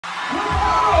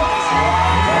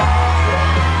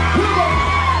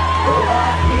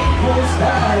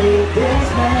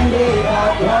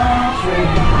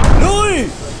Louie!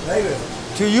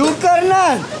 To you,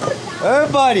 carnal!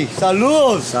 Everybody,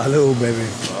 saludos! Salud, baby.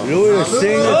 Louie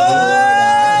TheSinger.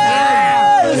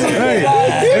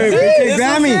 Hey,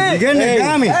 Grammy, you're getting a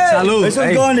Grammy. Salud. This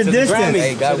one's going the distance.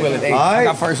 Hey, God willing. Hey, I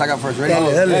got first. Ready?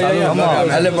 Come on.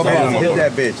 Hit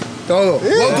that bitch. Todo.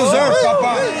 Well deserved,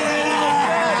 papa.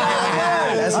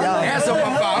 Eso,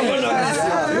 papa.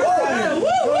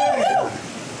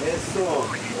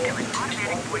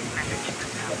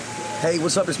 Hey,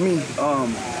 what's up? It's me.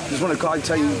 Just want to call and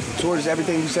tell you towards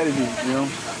everything you said to me. You know,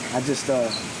 I just miss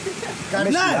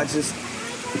you. I just.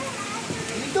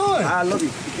 What you doing? I love you.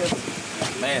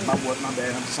 Man, my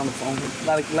bad. I'm just on the phone.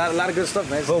 A lot of good stuff,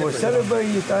 man. But we're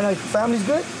celebrating you. Family's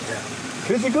good? Yeah.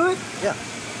 Kids are good? Yeah.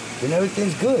 Then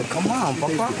everything's good. Come on,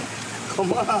 papa.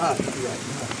 Come on.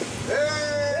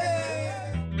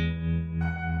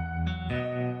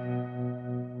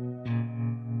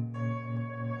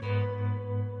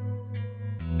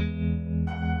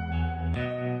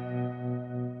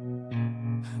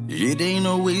 It ain't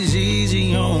always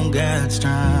easy on God's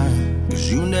time,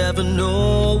 'cause you never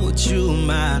know what you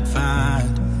might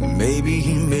find. Maybe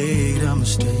he made a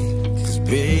mistake, 'cause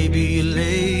baby you're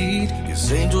late.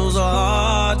 His angels are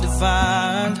hard to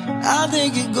find. I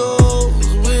think it goes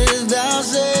without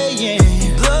saying,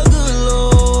 the good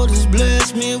Lord has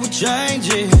blessed me with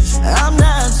changes. I'm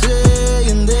not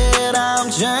saying that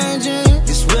I'm changing,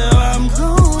 it's where I'm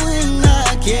going,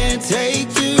 I can't take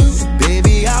you.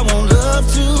 Baby, I want love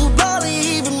to probably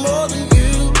even more than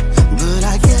you, but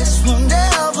I guess we'll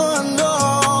never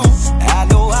know. I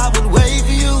know I would wait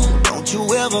for you, don't you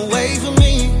ever wait for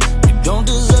me. You don't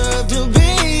deserve to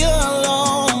be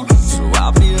alone, so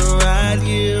I'll be right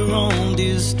here on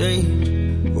this stage,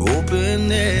 hoping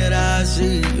that I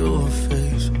see your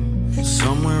face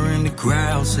somewhere in the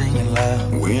crowd singing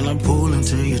loud. When I pull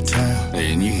into your town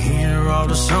and you hear all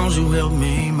the songs you helped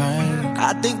me make,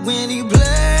 I think when he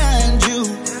planned you,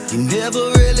 he never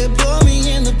really put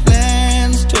me in the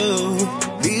plans to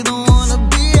be the one to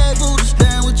be able to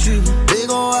stand with you. Big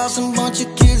old house and bunch of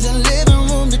kids and living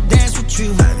room to dance with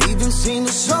you. I've even seen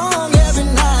the song every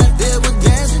night that we're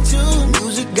dancing to.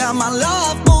 Music got my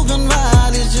life moving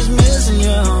right, it's just missing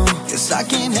you. Guess I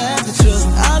can't have the truth.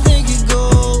 I think it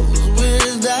goes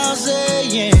without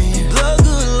saying, the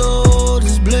good Lord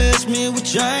has blessed me with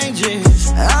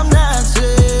changes. I'm not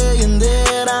saying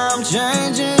that I'm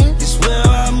changing, it's where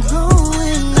I'm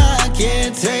going, I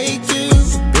can't take you.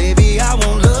 Baby, I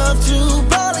want love to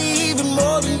probably even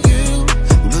more than you,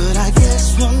 but I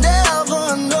guess we'll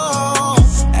never know.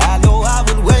 I know I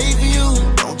would wait for you,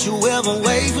 don't you ever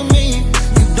wait for me.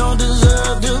 You don't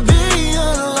deserve to be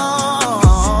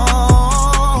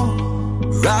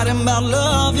alone. Writing about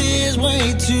love is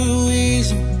way too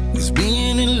easy, it's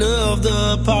being in love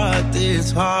the part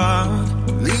that's hard.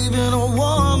 Leaving a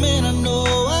woman I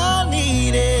know I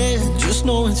needed, just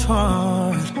know it's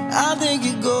hard. I think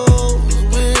it goes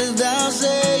without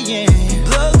saying,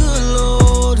 the good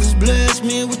Lord has blessed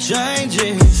me with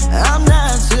changes. I'm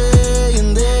not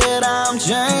saying that I'm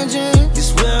changing,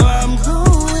 it's where I'm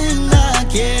going, I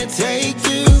can't take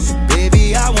you.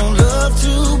 Baby, I want love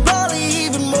to probably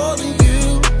even more than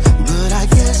you, but I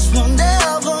guess we'll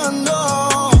never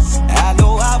know. I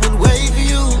know I would wait for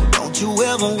you, don't you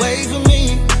ever wait for me.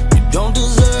 You don't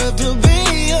deserve to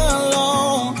be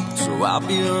alone, so I'll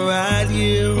be right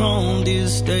here on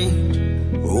this stage,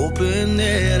 hoping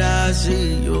that I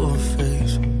see your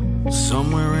face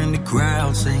somewhere in the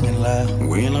crowd singing loud.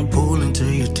 When I pull into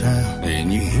your town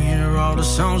and you hear all the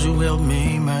songs you helped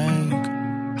me make,